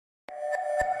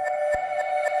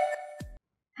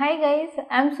Hi guys,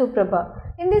 I am Suprabha.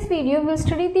 In this video, we'll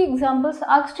study the examples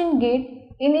asked in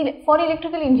GATE for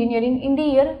electrical engineering in the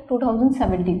year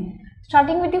 2017.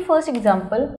 Starting with the first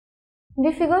example,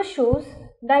 the figure shows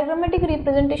diagrammatic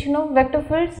representation of vector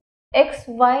fields x,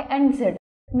 y and z.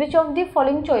 Which of the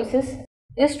following choices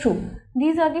is true?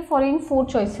 These are the following four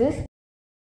choices.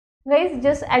 Guys,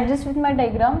 just adjust with my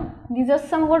diagram. These are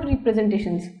somewhat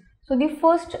representations. So the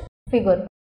first figure,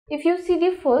 if you see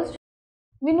the first,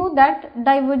 we know that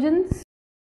divergence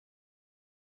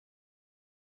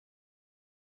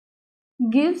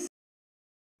gives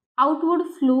outward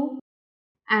flow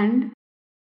and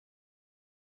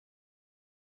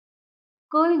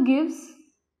curl gives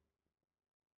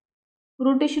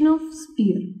rotation of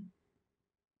sphere.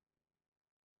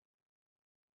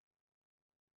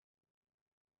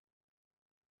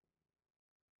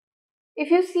 If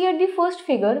you see at the first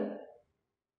figure,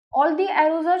 all the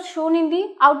arrows are shown in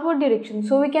the outward direction.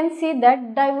 So we can say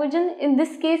that divergence in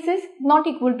this case is not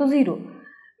equal to 0.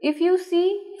 If you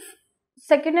see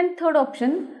second and third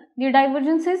option, the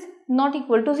divergence is not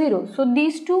equal to 0. So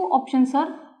these two options are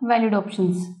valid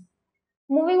options.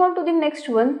 Moving on to the next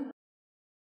one.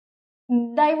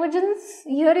 Divergence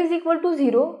here is equal to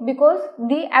 0 because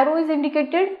the arrow is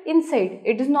indicated inside.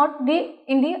 It is not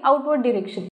in the outward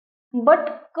direction.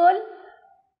 But curl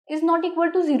is not equal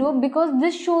to 0 because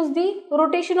this shows the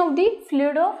rotation of the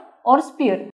fluid or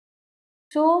sphere.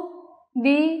 So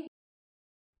the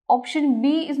option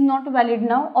B is not valid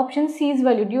now. Option C is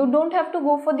valid. You don't have to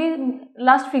go for the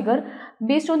last figure.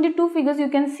 Based on the two figures, you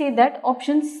can say that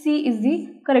option C is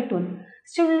the correct one.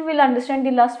 Still, we will understand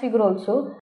the last figure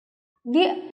also.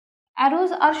 The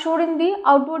arrows are shown in the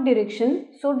outward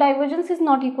direction. So divergence is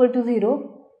not equal to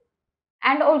 0.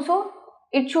 And also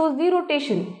it shows the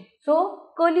rotation. So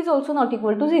curl is also not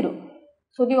equal to 0.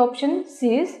 So the option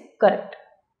C is correct.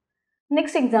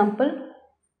 Next example.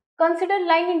 Consider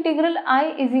line integral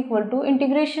I is equal to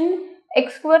integration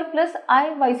x square plus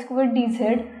I y square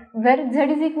dz, where z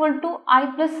is equal to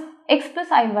I plus x plus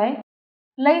iy.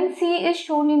 Line C is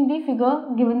shown in the figure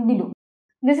given below.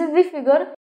 This is the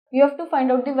figure. You have to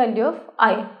find out the value of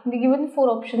I. The given four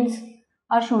options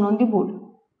are shown on the board.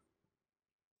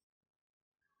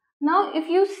 Now if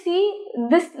you see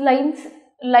this line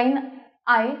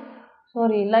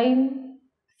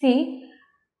C,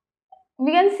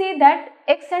 we can say that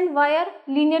x and y are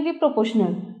linearly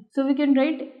proportional. So we can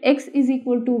write x is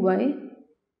equal to y.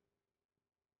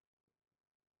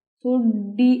 So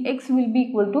dx will be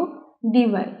equal to dy.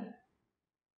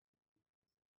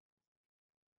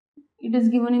 It is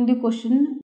given in the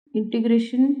question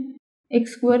integration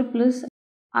x square plus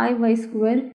iy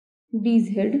square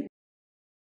dz.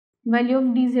 Value of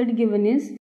dz given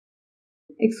is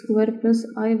x square plus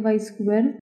iy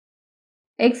square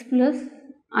x plus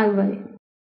iy.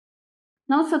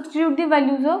 Now substitute the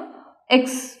values of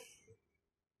x.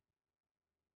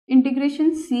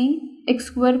 Integration c x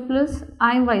square plus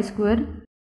iy square.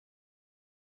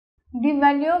 The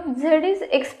value of z is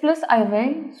x plus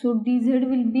iy. So dz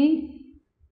will be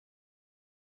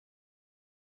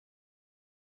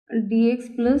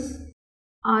dx plus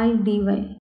I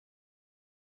dy.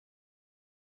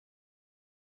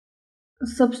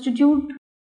 Substitute.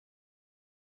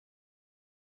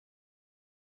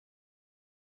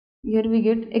 Here we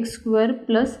get x square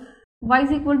plus y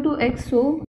is equal to x.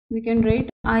 So we can write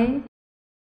I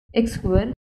x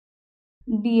square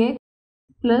dx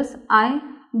plus I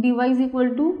dy is equal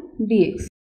to dx.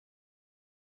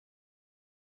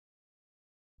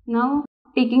 Now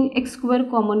taking x square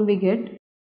common, we get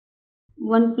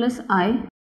 1 plus I,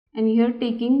 and here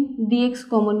taking dx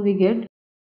common, we get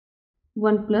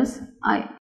 1 plus I.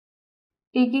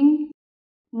 Taking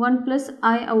 1 plus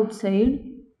I outside,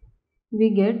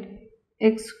 we get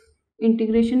x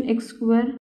integration x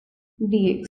square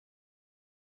dx.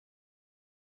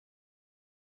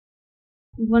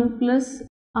 1 plus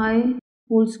I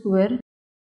whole square.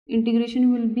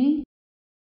 Integration will be,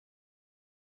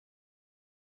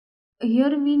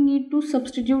 here we need to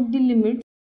substitute the limits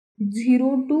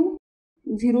 0 to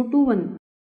 1.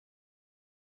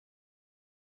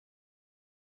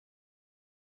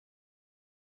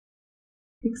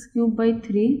 X cube by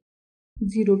 3,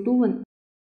 0 to 1.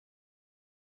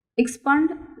 Expand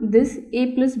this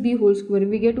a plus b whole square.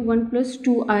 We get 1 plus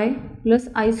 2i plus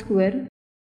I square.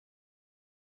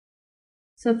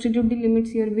 Substitute the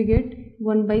limits here, we get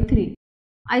 1 by 3.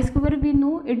 I square we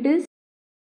know it is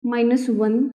minus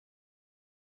 1.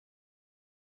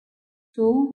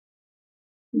 So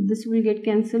this will get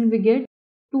cancelled. We get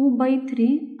 2 by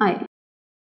 3i.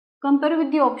 Compare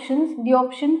with the options. The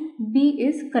option B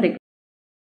is correct.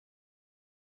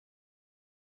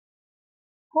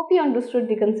 Hope you understood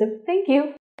the concept. Thank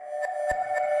you.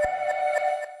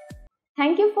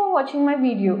 Thank you for watching my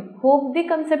video. Hope the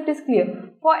concept is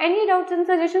clear. For any doubts and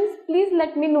suggestions, please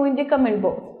let me know in the comment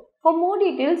box. For more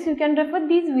details, you can refer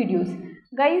these videos.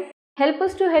 Guys, help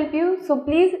us to help you. So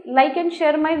please like and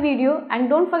share my video and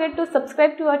don't forget to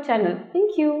subscribe to our channel.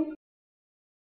 Thank you.